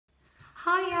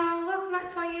Hiya, welcome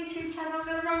back to my YouTube channel. I'm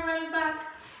going to run around the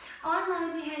back. I'm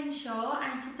Rosie Henshaw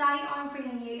and today I'm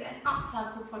bringing you an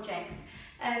upcycle project.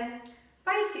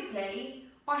 Basically,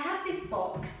 I had this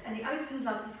box and it opens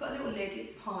up, it's got a little lid,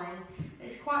 it's pine.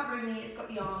 It's quite roomy, it's got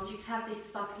the arms. You can have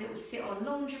this like a little sit on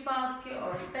laundry basket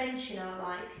or a bench, you know,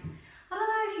 like, I don't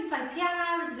know, if you play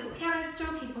piano, there's a little piano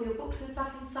stool, keep all your books and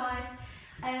stuff inside.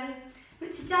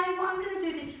 But today what I'm going to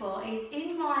do this for is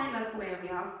in my local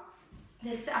area,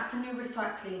 they've set up a new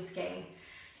recycling scheme.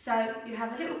 So you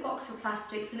have a little box for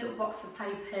plastics, a little box for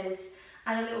papers,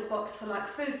 and a little box for like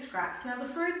food scraps. Now the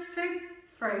food scrap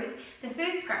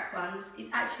ones is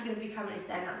actually going to be coming and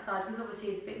staying outside because obviously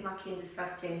it's a bit mucky and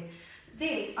disgusting.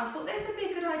 This, I thought this would be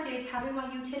a good idea to have in my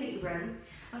utility room.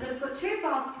 I'm going to put two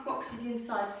basket boxes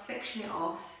inside to section it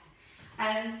off.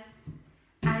 And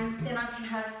then I can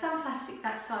have some plastic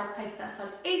that side, paper that side.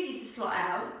 It's easy to slot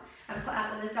out and put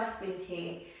out when the dustbin's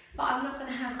here. But I'm not going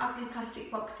to have ugly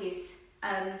plastic boxes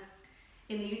in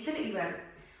the utility room.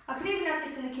 I could even have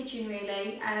this in the kitchen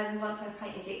really once I've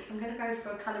painted it, because I'm going to go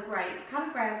for a colour grey. It's a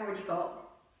colour grey I've already got.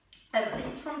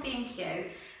 This is from B&Q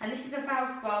and this is a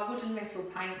Valspar wooden metal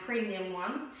paint, premium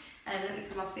one. Let me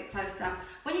come up a bit closer.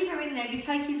 When you go in there, you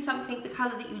take in something, the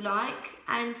colour that you like,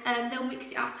 and they'll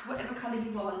mix it up to whatever colour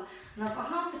you want. And I've got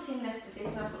half a tin left of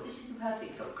this, so I thought this is the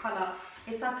perfect sort of colour.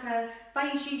 It's like a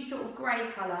beigey sort of grey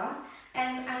colour.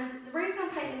 And the reason I'm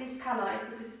painting this colour is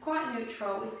because it's quite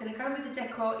neutral. It's going to go with the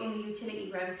decor in the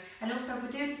utility room, and also if we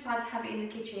do decide to have it in the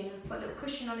kitchen, put a little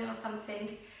cushion on it or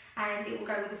something, and it will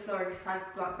go with the flooring because I have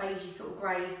like beigey sort of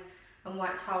grey and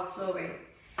white tiled flooring.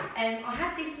 I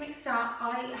had this mixed up.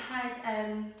 I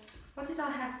had, what did I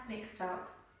have mixed up?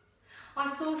 I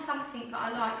saw something that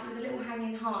I liked. It was a little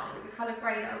hanging heart. It was a colour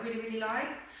grey that I really, really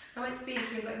liked. So I went to B&Q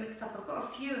and got it mixed up. I've got a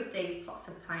few of these pots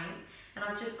of paint, and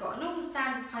I've just got a normal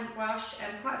standard paintbrush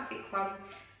and quite a thick one.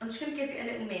 I'm just going to give it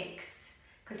a little mix,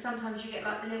 because sometimes you get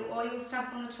like the little oil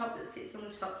stuff on the top that sits on the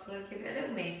top, so I'm going to give it a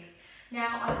little mix.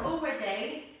 Now I've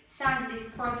already sanded this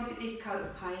before I give it this coat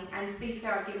of paint, and to be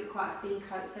fair I give it quite a thin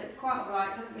coat, so it's quite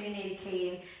alright, doesn't really need a key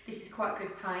in. This is quite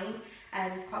good paint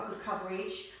and it's quite good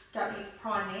coverage, don't need to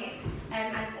prime it.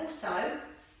 And also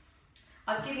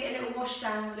I've given it a little wash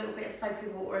down with a little bit of soapy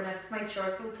water and I've made sure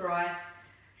it's all dry.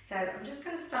 So I'm just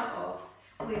going to start off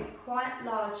with quite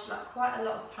large, like quite a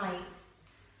lot of paint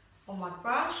on my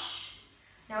brush.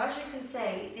 Now as you can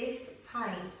see, this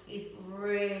paint is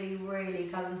really, really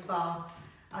going far.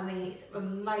 I mean, it's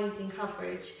amazing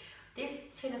coverage. This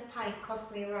tin of paint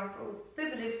cost me around, oh,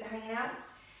 boobaloops are hanging out.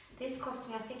 This cost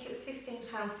me, I think it was £15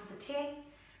 for the tin,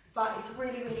 but it's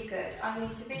really, really good. I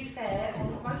mean, to be fair,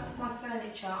 on most of my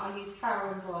furniture, I use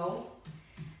Farrow and Roll,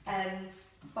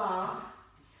 but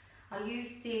I use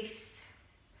this,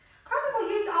 I can't remember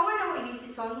what I used, oh, I know what I used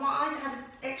this on. I had an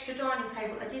extra dining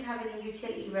table I did have in the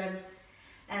utility room,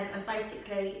 and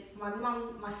basically,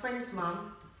 my friend's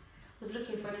mum, was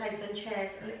looking for a table and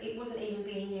chairs and it wasn't even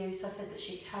being used, so I said that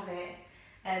she could have it,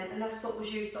 and that's what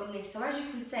was used on this. So as you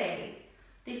can see,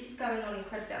 this is going on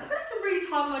incredibly. I'm going to have to retie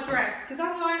my dress because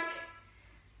I'm like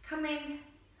coming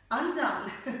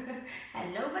undone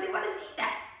and nobody want to see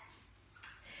that.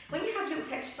 When you have little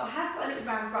textures, I have got a little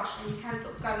round brush and you can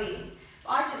sort of go in,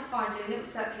 but I just find doing little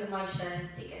circular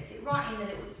motions, it gets it right in the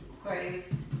little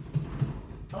grooves.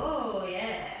 Oh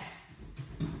yeah.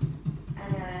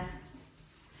 And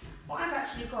what I've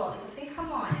actually got is, I think I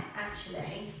might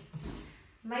actually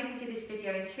maybe do this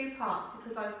video in two parts,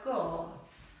 because I've got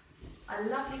a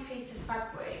lovely piece of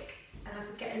fabric and I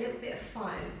could get a little bit of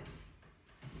foam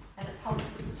and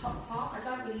upholster the top part. I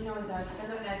don't really know though, because I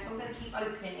don't know if I'm going to keep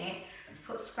opening it to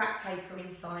put scrap paper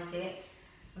inside it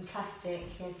and plastic.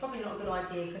 Yeah, it's probably not a good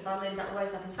idea because I'll end up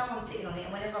always having someone sitting on it,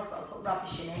 and whenever I've got to put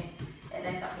rubbish in it, it'll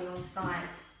end up being on the side.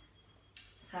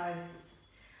 So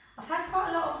I've had quite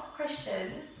a lot of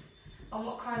questions on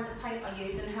what kinds of paint I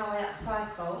use and how I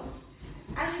upcycle.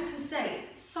 As you can see,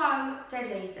 it's so dead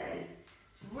easy.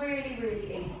 It's really,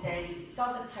 really easy. It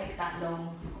doesn't take that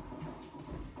long.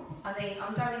 I mean,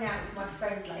 I'm going out with my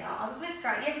friend later. I was meant to go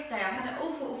out yesterday. I had an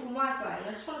awful migraine. I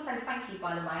just want to say thank you,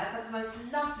 by the way. I've had the most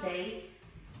lovely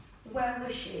well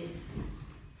wishes.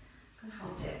 I can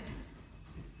hold it.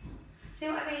 See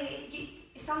what I mean?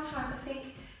 Sometimes I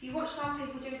think you watch some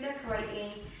people do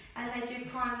decorating and they do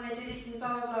prime, they do this and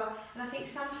blah, blah, blah. And I think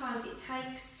sometimes it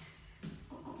takes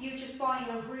you just buying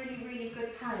a really, really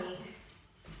good paint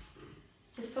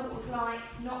to sort of like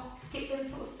not skip them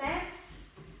sort of steps.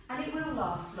 And it will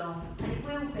last long, and it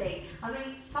will be. I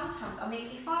mean, sometimes,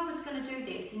 if I was going to do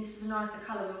this and this was a nicer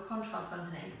colour with a contrast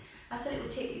underneath, that's a little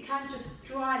tip, you can just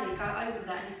dryly go over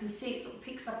that and you can see it sort of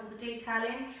picks up all the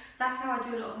detailing. That's how I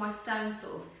do a lot of my stone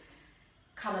sort of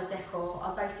colour decor.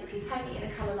 I basically paint it in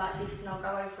a colour like this and I'll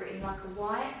go over it in like a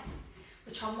white,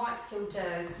 which I might still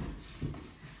do.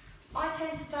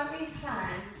 Don't really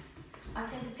plan. I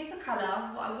tend to pick a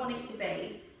colour, what I want it to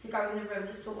be, to go in the room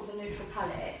that's sort of a neutral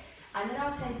palette, and then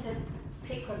I'll tend to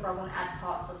pick whether I want to add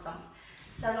parts or something.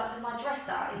 So like with my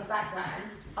dresser in the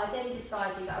background, I then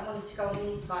decided that I wanted to go on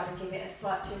the inside and give it a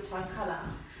slight two-tone colour.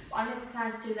 But I never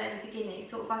planned to do that in the beginning. It's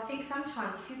sort of, I think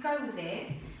sometimes if you go with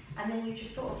it, and then you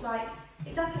just sort of like,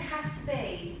 it doesn't have to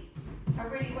be a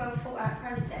really well thought out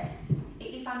process. It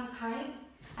is only paint,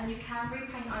 and you can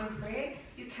repaint over it,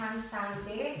 you can sand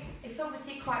it. It's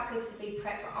obviously quite good to be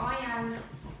prepped, but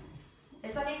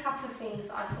there's only a couple of things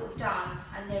that I've sort of done,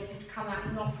 and they've come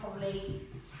out not probably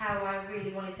how I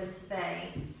really wanted them to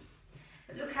be.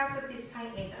 But look how good this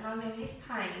paint is, and I mean this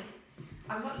paint,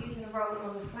 I'm not using a roller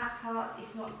on the flat parts,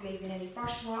 it's not leaving any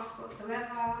brush marks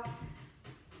whatsoever.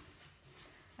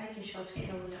 Making sure to get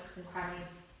in all the nooks and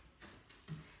crannies.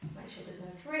 Make sure there's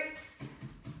no drips,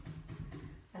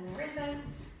 and there isn't.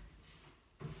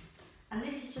 And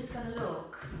this is just going to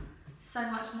look so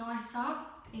much nicer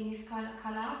in this kind of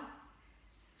colour.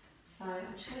 So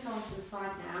I'm just going to go onto the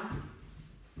side now.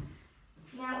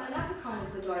 Now another kind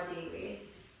of good idea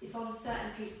is on a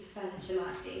certain piece of furniture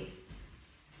like this,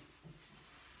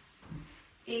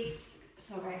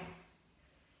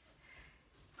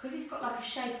 because it's got like a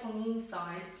shape on the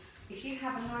inside, if you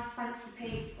have a nice fancy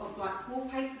piece of like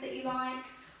wallpaper that you like,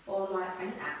 or like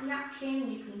a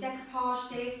napkin, you can decoupage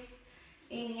this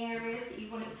in the areas that you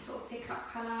want it to sort of pick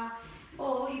up colour,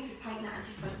 or you could paint that a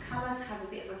different colour to have a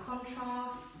bit of a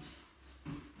contrast.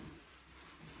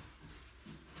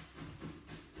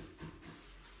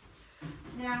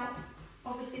 Now,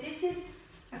 obviously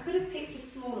I could have picked a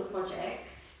smaller project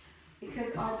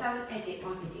because I don't edit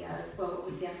my videos. Well,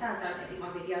 obviously I say I don't edit my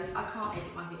videos, I can't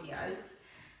edit my videos.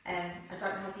 I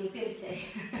don't have the ability.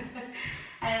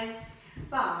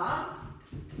 But I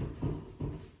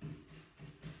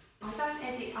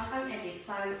don't edit,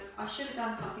 so I should have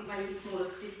done something maybe smaller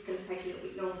because this is going to take a little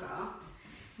bit longer.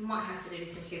 I might have to do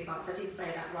this in 2 parts, I did say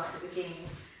that right at the beginning.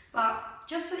 But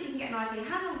just so that you can get an idea,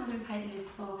 how long have I been painting this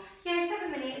for? Yeah,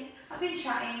 7 minutes. I've been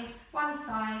chatting, one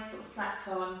side sort of slapped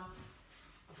on.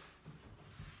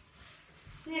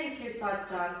 It's nearly 2 sides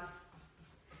done.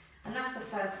 And that's the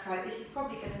first coat. This is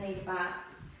probably going to need about,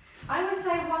 I would say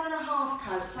 1.5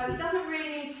 coats. So it doesn't really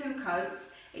need 2 coats.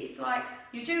 It's like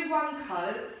you do 1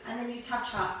 coat and then you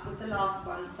touch up with the last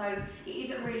one. So it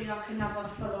isn't really like another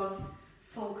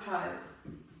full coat.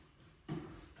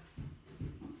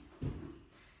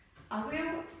 I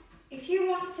will, if you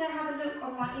want to have a look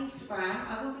on my Instagram,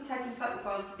 I will be taking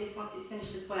photographs of this once it's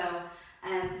finished as well,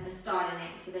 and styling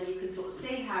it, so then you can sort of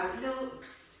see how it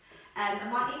looks.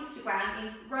 And my Instagram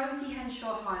is Rosie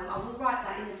Henshaw Home. I will write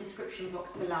that in the description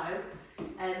box below,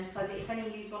 so that if any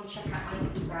of you want to check out my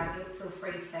Instagram, you'll feel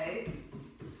free to.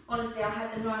 Honestly, I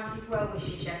had the nicest well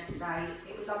wishes yesterday.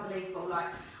 It was unbelievable.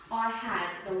 Like, I had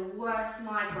the worst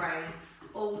migraine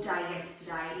all day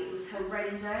yesterday. It was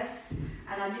horrendous,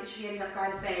 and I literally ended up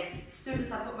going to bed as soon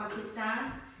as I put my kids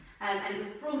down, and it was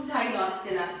broad daylight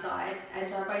still outside,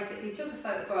 and I basically took a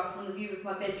photograph from the view of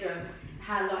my bedroom,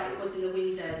 how light it was in the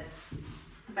windows.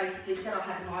 I basically said I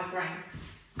had a migraine,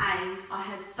 and I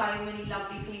had so many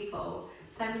lovely people,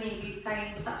 so many of you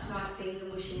saying such nice things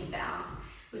and wishing it better,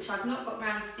 which I've not got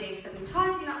round to doing because I've been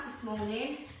tidying up this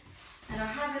morning, and I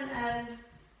haven't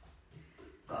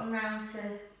gotten round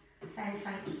to saying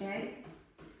thank you.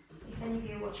 If any of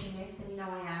you are watching this, then you know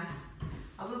I am.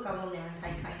 I will go on there and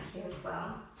say thank you as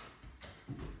well.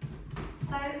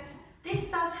 So this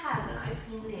does have an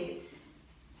opening lid.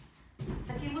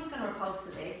 So if you was going to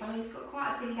upholster this, I mean, it's got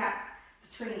quite a big gap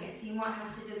between it, so you might have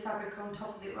to do fabric on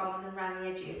top of it rather than around the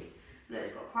edges. But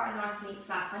it's got quite a nice neat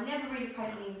flap. I never really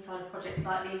paint on the inside of projects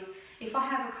like this. If I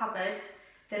have a cupboard,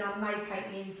 then I may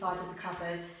paint the inside of the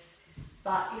cupboard.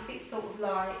 But if it's sort of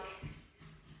like,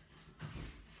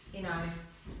 you know,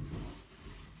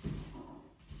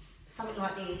 something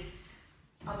like this,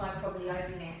 I might probably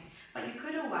open it. But you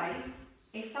could always,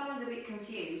 if someone's a bit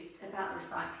confused about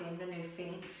recycling, the new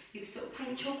thing, you could sort of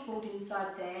paint chalkboard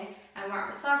inside there and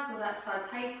write recycle that side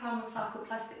paper, recycle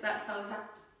plastic that side,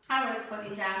 arrows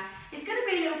pointing down. It's going to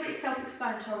be a little bit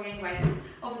self-explanatory anyway, because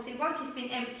obviously once it's been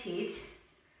emptied,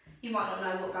 you might not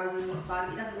know what goes in what side,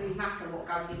 but it doesn't really matter what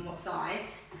goes in what side.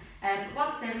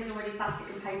 Once there is already plastic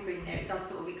and paper in there, it does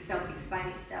sort of self-explain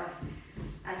itself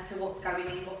as to what's going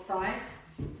in what side.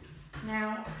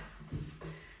 Now,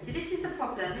 so this is the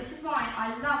problem. This is why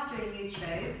I love doing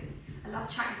YouTube. I love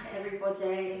chatting to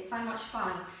everybody. It's so much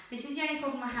fun. This is the only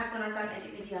problem I have when I don't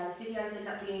edit videos. Videos end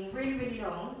up being really, really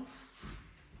long,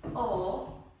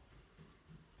 or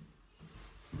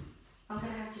I'm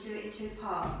going to have to do it in 2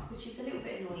 parts, which is a little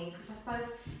bit annoying because I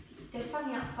suppose there's so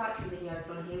many upcycling videos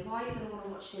on here. Why are you going to want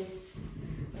to watch this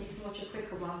when you can watch a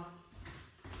quicker one?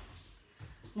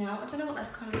 Now, I don't know what that's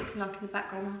kind of looking like in the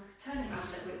background. I'll turn it around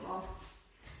a little bit more.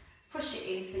 Push it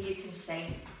in so you can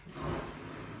see.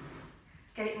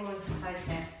 Get it more into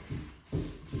focus.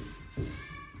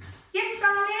 Yes,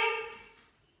 darling?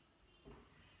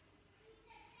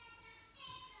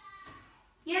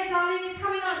 Yeah, darling, it's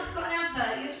coming on. It's got an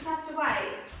advert. You just have to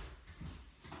wait.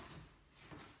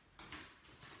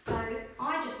 So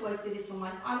I just always do this on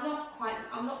my.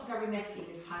 I'm not very messy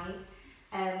with paint,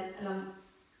 and I'm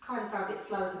kind of go a bit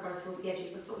slow as I go towards the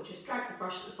edges. I sort of just drag the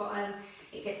brush at the bottom.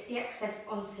 It gets the excess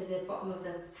onto the bottom of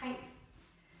the paint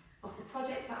of the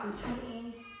project that I'm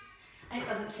painting, and it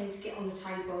doesn't tend to get on the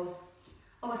table.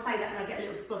 Oh, I say that and I get a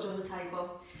little splodge on the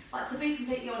table. But to be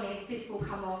completely honest, this will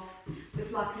come off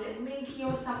with like a little minky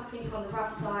or something on the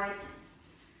rough side.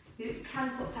 You can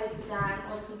put paper down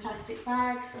or some plastic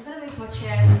bags. I'm going to move my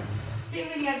chair.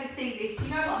 Didn't really oversee this. You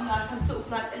know what I'm like? I'm sort of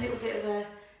like a little bit of a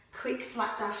quick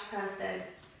slapdash person.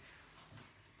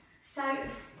 So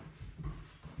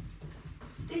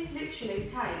this literally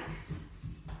takes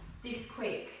this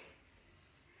quick.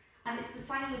 And it's the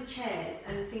same with chairs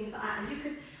and things like that. And you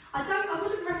could, I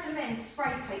wouldn't recommend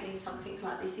spray painting something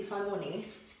like this if I'm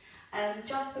honest,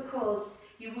 just because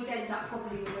you would end up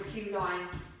probably with a few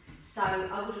lines, so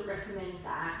I wouldn't recommend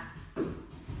that,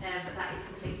 but that is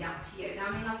completely up to you. Now,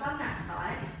 I mean, I've done that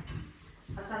side,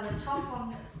 I've done the top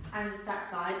on and that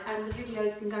side, and the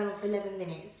video's been going on for 11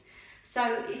 minutes.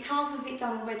 So it's half of it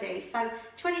done already. So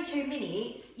 22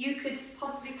 minutes, you could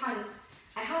possibly paint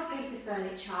a whole piece of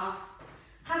furniture,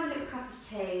 have a little cup of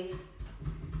tea,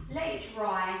 let it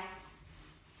dry,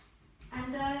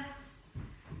 and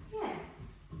yeah.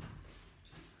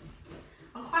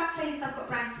 I'm quite pleased I've got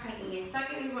round to painting this. Don't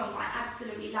get me wrong, I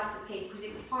absolutely love the pink because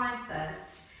it was fine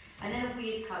first, and then a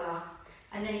weird colour,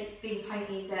 and then it's been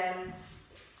painted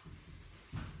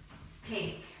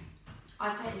pink.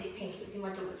 I painted it pink, it was in my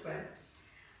daughter's room.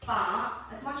 But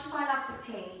as much as I love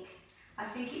the pink, I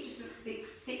think it just looks a bit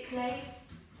sickly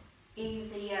in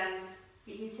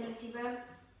the utility room.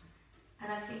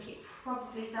 And I think it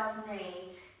probably does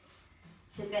need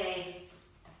to be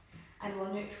a more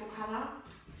neutral colour.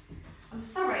 I'm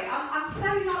sorry, I'm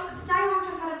so not, the day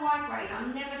after I've had a migraine,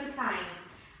 I'm never the same.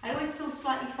 I always feel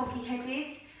slightly foggy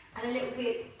headed and a little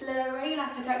bit blurry,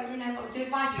 like I don't really know what I'm doing.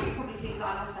 Mind you, you probably think that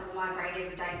I must have a migraine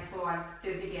every day before I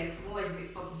do a video because I'm always a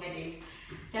bit foggy headed.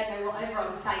 Don't know whatever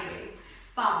I'm saying.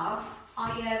 But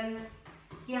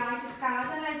yeah, I just go, I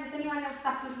don't know, does anyone else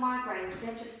suffer with migraines?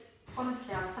 They're just,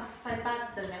 honestly, I suffer so bad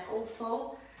with them, they're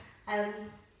awful. And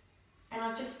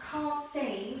I just can't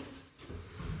seem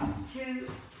to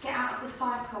get out of the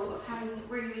cycle of having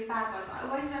really, really bad ones. I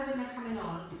always know when they're coming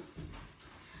on.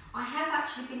 I have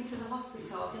actually been to the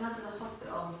hospital, I've been under the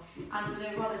hospital, under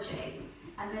neurology,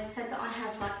 and they've said that I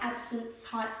have like absence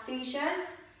type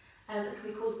seizures that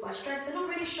can be caused by stress. They're not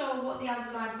really sure what the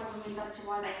underlying problem is as to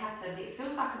why they happen. It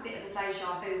feels like a bit of a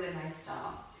deja vu when they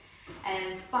start.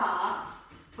 But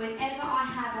whenever I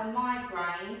have a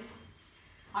migraine,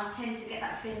 I tend to get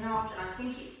that feeling after, and I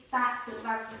think it's that sort of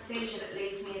absent seizure that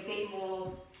leaves me a bit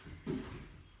more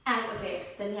out of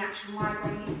it than the actual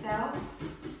migraine itself.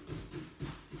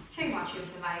 Too much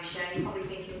information. You're probably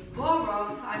thinking, whoa,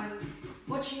 Rob, I'm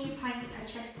watching you paint a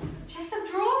chest of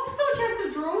drawers? It's not a chest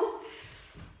of drawers.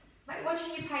 Like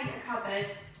watching you paint a cupboard.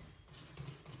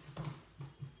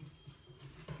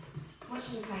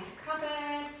 Watching you paint a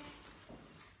cupboard.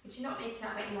 You do not need to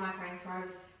know about your migraines,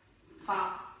 Rose. But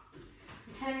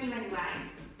I'm telling you anyway.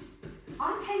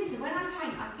 I tend to, when I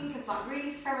paint, I think of like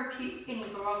really therapeutic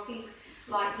things, or I'll think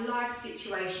like life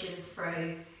situations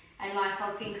through. And like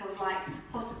I'll think of like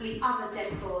possibly other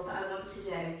decor that I want to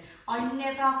do. I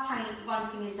never paint one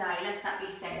thing a day, let that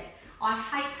be said. I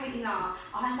hate painting art.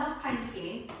 I love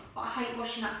painting, but I hate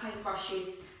washing up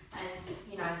paintbrushes and,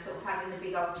 you know, sort of having the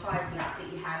big old tidy up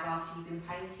that you have after you've been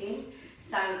painting.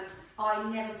 So I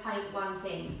never paint one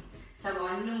thing. So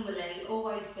I normally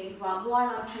always think, right,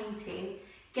 while I'm painting,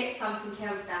 get something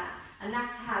else out. And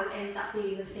that's how it ends up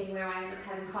being the thing where I end up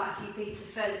having quite a few pieces of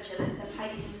furniture that's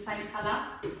painted in the same colour.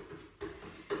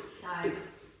 So,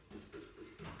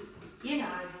 you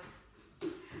know,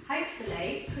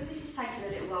 hopefully, because this has taken a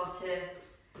little while to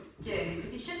do,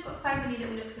 because it's just got so many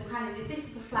little nooks and crannies. If this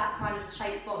was a flat kind of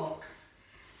shaped box,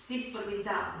 this would have been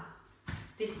done.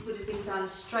 This would have been done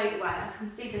straight away. I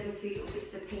can see there's a few little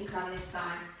bits of pink on this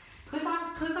side. Because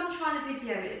I'm trying to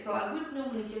video it as well, I would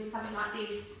normally do something like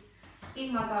this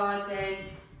in my garden,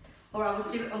 or I would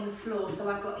do it on the floor so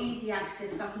I've got easy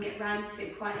access so I can get round to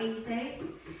it quite easy.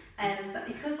 But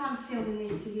but because I'm filming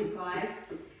this for you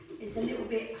guys, it's a little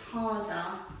bit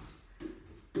harder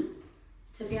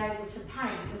to be able to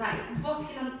paint without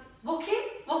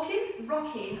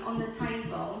rocking on the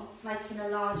table, making a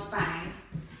large bang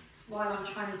while I'm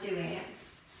trying to do it.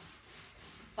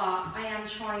 But I am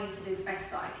trying to do the best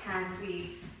that I can with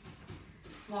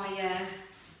my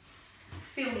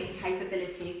filming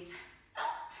capabilities.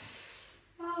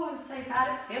 Oh, I'm so bad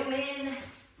at filming.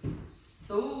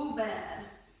 So bad.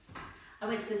 I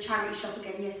went to the charity shop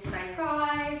again yesterday,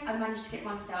 guys. I managed to get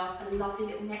myself a lovely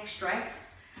little neck dress.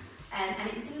 And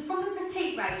it was from the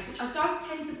petite range, which I don't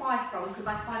tend to buy from because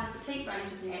I find the petite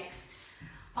range of necks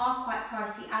are quite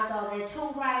pricey, as are their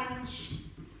tall range.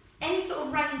 Any sort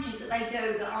of ranges that they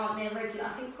do that aren't their regular,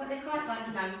 I think they're quite like,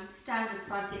 you know, standard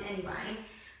pricing anyway.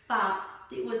 But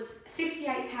it was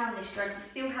 £58 this dress. It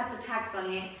still had the tags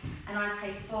on it, and I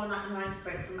paid £4.99 for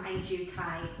it from Age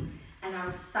UK, and I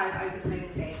was so over the moon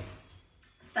with it.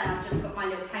 So I've just got my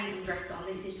little painting dress on.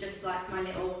 This is just like my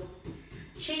little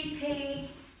cheapie.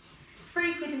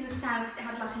 £3 in the sale because it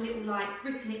had like a little like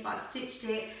rip in it, but I've stitched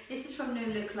it. This is from New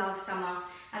Look last summer,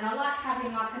 and I like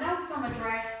having like an old summer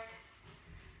dress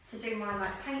to do my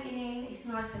like painting in. It's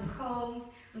nice and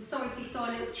cool. I'm sorry if you saw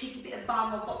a little cheeky bit of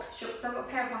bum or boxer shorts. So I've got a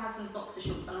pair of my husband's boxer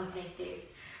shorts underneath this.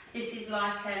 This is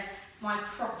like my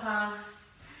proper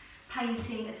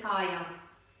painting attire.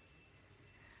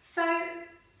 So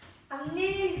I'm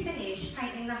nearly finished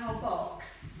painting the whole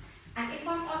box. And if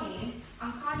I'm honest,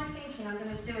 I'm kind of thinking I'm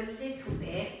going to do a little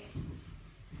bit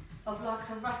of like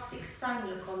a rustic stone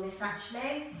look on this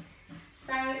actually.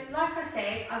 So like I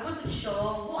said, I wasn't sure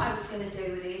what I was going to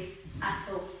do with this at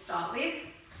all to start with.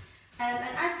 And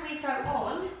as we go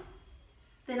on,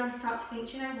 then I start to think,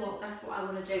 do you know what, that's what I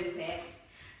want to do with it.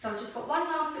 So I've just got one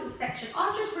last little section.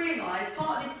 I've just realised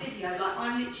part of this video, like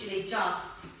I'm literally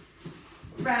just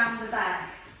round the back,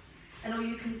 and all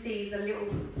you can see is a little,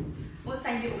 I wouldn't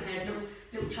say little head,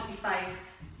 little choppy face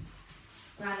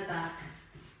round the back.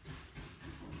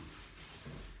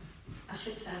 I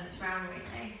should turn this round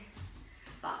really,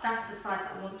 but that's the side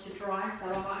that I want to dry, so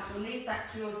I might as well leave that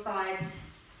to your side.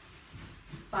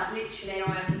 But literally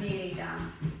I am nearly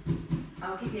done.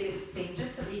 I'll give you a little spin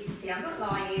just so that you can see I'm not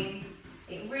lying.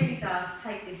 It really does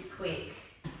take this quick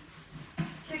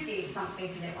to give something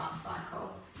a little upcycle.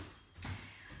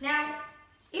 Now,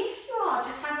 if you are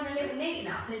just having a little neaten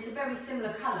up and it's a very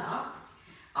similar colour,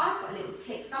 I've got a little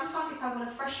tip. Sometimes if I want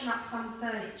to freshen up some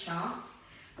furniture,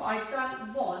 but I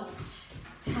don't want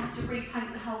to have to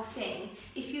repaint the whole thing,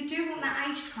 if you do want that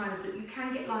aged kind of look, you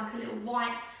can get like a little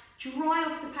white, dry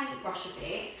off the paintbrush a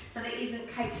bit so that it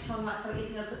isn't caked on, like, so it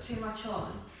isn't going to put too much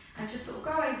on, and just sort of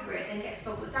go over it and get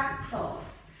sort of a damp cloth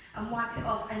and wipe it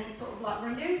off, and it sort of like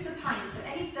removes the paint, so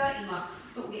any dirty marks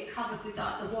sort of get covered with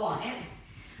like the white,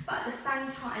 but at the same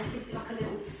time it gives it like a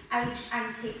little aged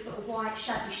antique sort of white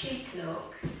shabby chic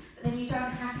look, but then you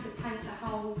don't have to paint the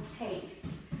whole piece.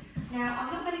 Now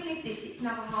I'm not going to give this its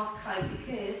another half coat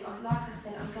because, like I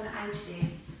said, I'm going to age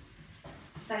this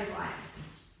so white.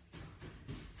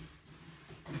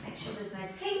 Make sure there's no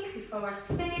pink before I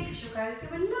spin it, because you'll go, you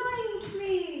were lying to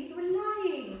me, you were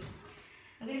lying.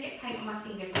 I'm going to get paint on my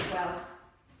fingers as well.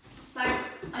 So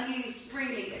I used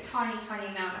really a tiny, tiny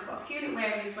amount. I've got a few little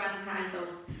areas around the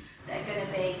handles that are going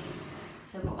to be.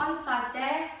 So I've got one side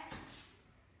there.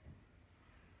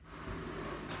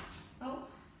 Oh.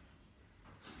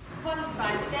 One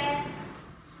side there.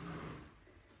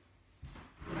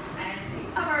 And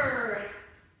the other.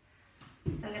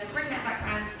 So I'm going to bring that back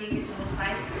round to the original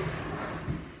face,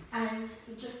 and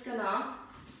I'm just going to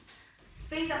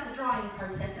speed up the drying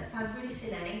process. That sounds really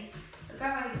silly, but go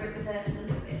over it with there's a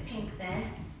little bit of pink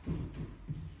there.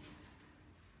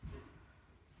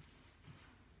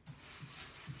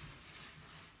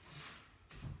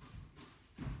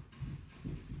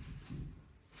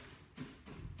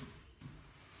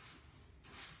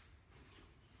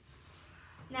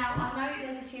 Now I know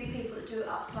there's a few people that do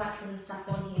upcycling and stuff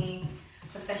on here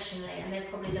professionally, and they're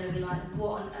probably going to be like,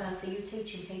 what on earth are you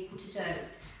teaching people to do?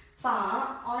 But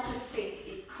I just think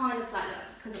it's kind of like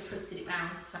that, because I twisted it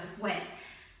round so it's wet,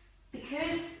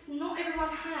 because not everyone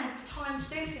has the time to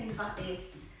do things like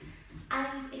this,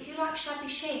 and if you like shabby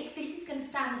chic, this is going to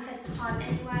stand the test of time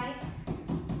anyway.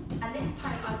 And this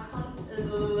paint,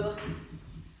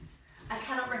 I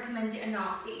cannot recommend it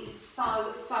enough. It is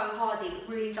so hardy. It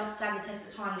really does stand the test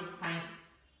of time, this paint.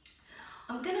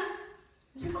 I've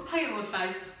just got paint on my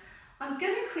face. I'm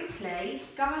going to quickly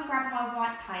go and grab my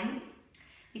white paint,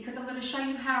 because I'm going to show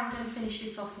you how I'm going to finish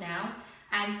this off now.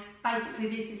 And basically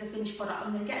this is a finished product.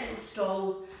 I'm going to get a little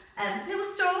stool. No.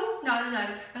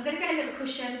 I'm going to get a little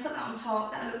cushion, put that on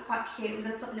top. That'll look quite cute. I'm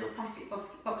going to put the little plastic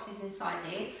boxes boxes inside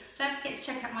it. Don't forget to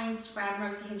check out my Instagram,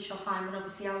 Rosie Henshaw Home, and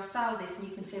obviously I'll style this and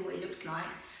you can see what it looks like.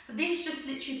 But this just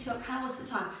literally took, how was the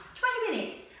time? 20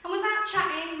 minutes. And without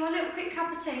chatting, with a little quick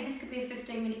cup of tea, this could be a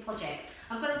 15-minute project.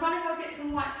 I'm going to run and go get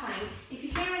some white paint. If you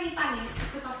hear any banging, it's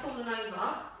because I've fallen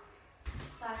over.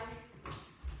 So...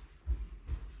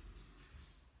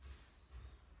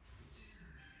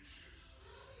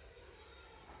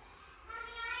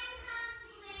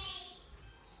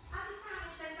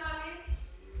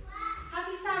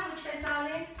 sandwich then,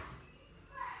 darling.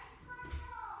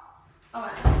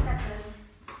 Alright, just a second.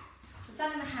 I've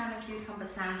done him a ham and cucumber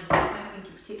sandwich, but I don't think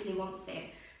he particularly wants it.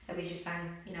 So he's just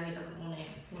saying, you know, he doesn't want it.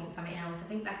 He wants something else. I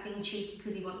think that's being cheeky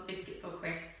because he wants biscuits or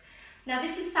crisps. Now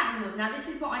this is satin wood. Now this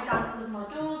is what I've done all of my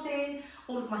doors in,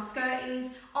 all of my skirtings.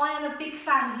 I am a big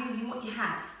fan of using what you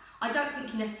have. I don't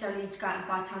think you necessarily need to go out and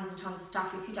buy tons and tons of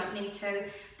stuff if you don't need to.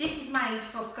 This is made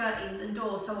for skirtings and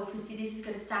doors, so obviously this is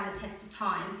going to stand the test of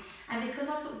time. And because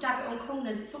I sort of dab it on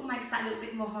corners, it sort of makes that a little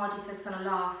bit more hardy, so it's going to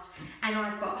last. And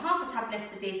I've got half a tub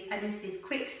left of this, and this is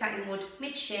Quick Satin Wood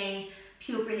Mid Sheen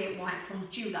Pure Brilliant White from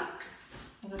Dulux.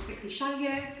 I'm going to quickly show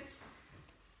you.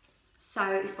 So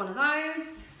it's one of those.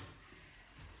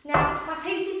 Now my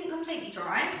piece isn't completely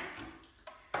dry.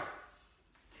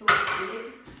 Feel good.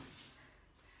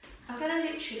 I'm going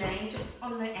to literally, just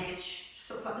on the edge,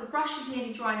 sort of like the brush is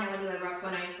nearly dry now anyway where I've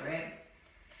gone over it.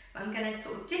 But I'm going to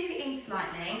sort of dip it in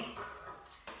slightly,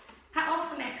 pat off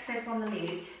some excess on the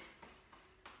lid,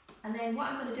 and then what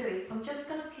I'm going to do is I'm just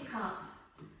going to pick up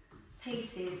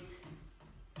pieces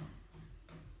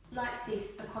like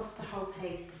this across the whole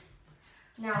piece.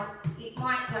 Now it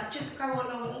might like just go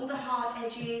along all the hard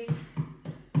edges,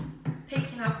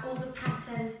 picking up all the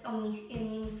patterns on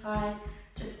in the inside,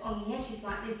 just on the edges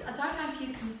like this. I don't know if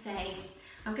you can see.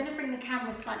 I'm going to bring the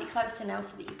camera slightly closer now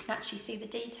so that you can actually see the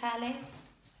detailing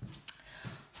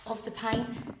of the paint.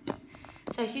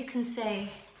 So if you can see,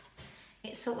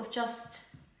 it sort of just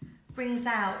brings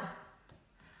out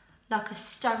like a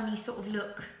stony sort of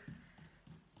look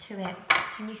to it.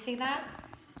 Can you see that?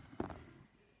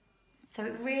 So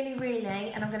it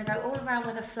really, and I'm going to go all around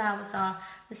where the flowers are.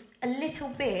 There's a little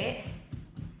bit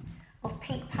of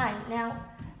pink paint. Now,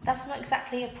 that's not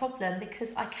exactly a problem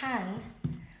because I can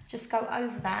just go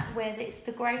over that where it's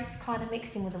the grey's kind of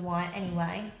mixing with the white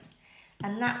anyway,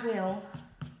 and that will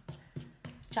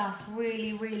just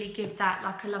really give that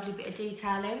like a lovely bit of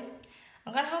detailing.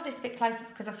 I'm going to hold this a bit closer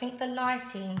because I think the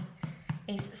lighting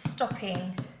is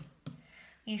stopping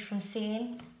you from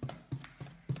seeing,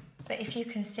 but if you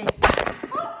can see...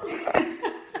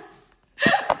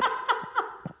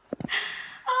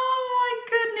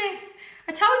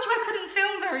 I told you I couldn't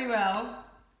film very well.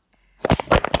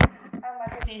 Oh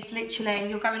my goodness, literally,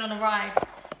 you're going on a ride.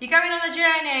 You're going on a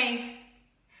journey.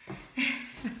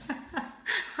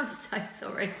 I'm so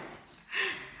sorry.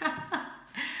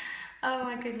 Oh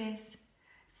my goodness.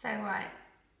 So right.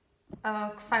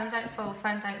 Oh, phone don't fall,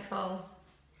 phone don't fall.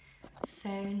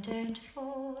 Phone don't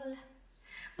fall.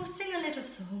 We'll sing a little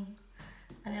song.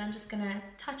 And then I'm just gonna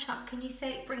touch up. Can you see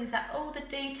it brings out all the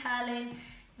detailing?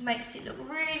 Makes it look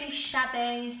really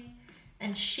shabby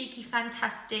and chicy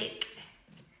fantastic.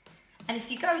 And if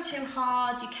you go too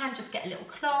hard, you can just get a little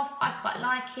cloth. I quite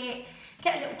like it.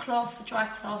 Get a little cloth, a dry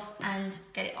cloth, and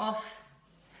get it off.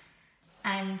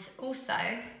 And also,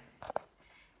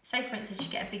 say for instance you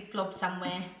get a big blob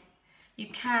somewhere, you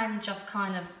can just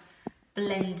kind of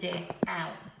blend it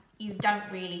out. You don't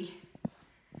really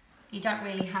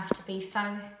have to be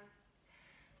so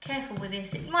careful with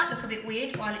this. It might look a bit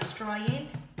weird while it's drying,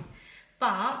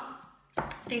 but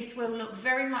this will look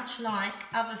very much like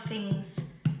other things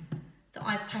that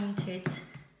I've painted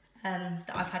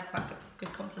that I've had quite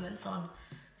good compliments on.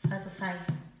 So as I say,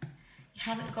 you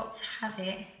haven't got to have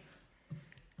it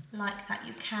like that.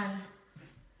 You can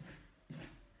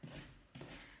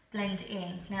blend it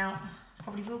in. Now, I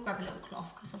probably will grab a little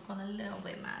cloth because I've gone a little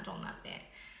bit mad on that bit,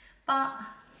 but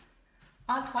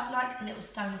I quite like the little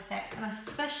stone effect, and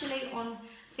especially on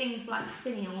things like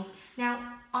finials.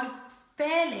 Now, I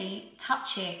barely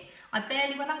touch it.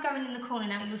 When I'm going in the corner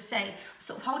now, you'll see, I'm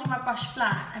sort of holding my brush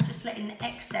flat and just letting the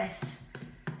excess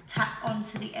tap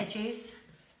onto the edges.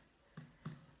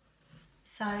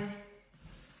 So,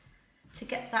 to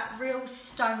get that real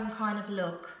stone kind of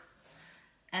look.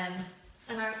 And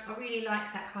I really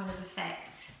like that kind of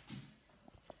effect.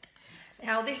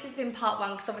 Now this has been part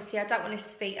one because obviously I don't want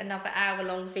this to be another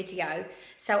hour-long video,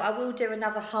 so I will do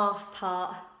another half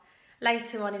part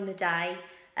later on in the day.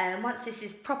 Once this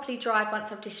is properly dried,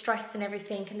 once I've distressed and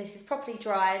everything and this is properly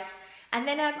dried, and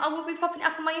then I will be popping it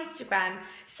up on my Instagram.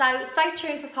 So stay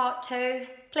tuned for part two.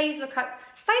 please look up,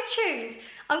 stay tuned.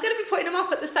 I'm going to be putting them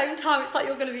up at the same time. It's like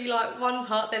you're going to be like one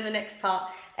part, then the next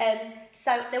part.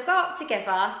 So they'll go up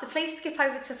together. So please skip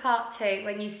over to part 2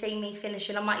 when you see me finish,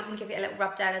 and I might even give it a little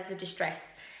rub down as a distress.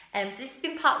 So this has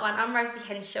been part 1. I'm Rosie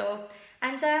Henshaw,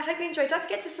 and I hope you enjoyed. Don't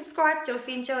forget to subscribe still if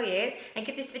you enjoy it, and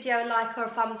give this video a like or a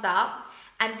thumbs up,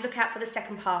 and look out for the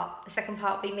second part. The second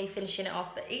part will be me finishing it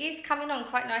off, but it is coming on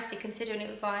quite nicely considering it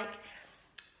was like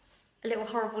a little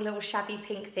horrible little shabby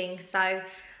pink thing. So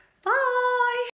bye.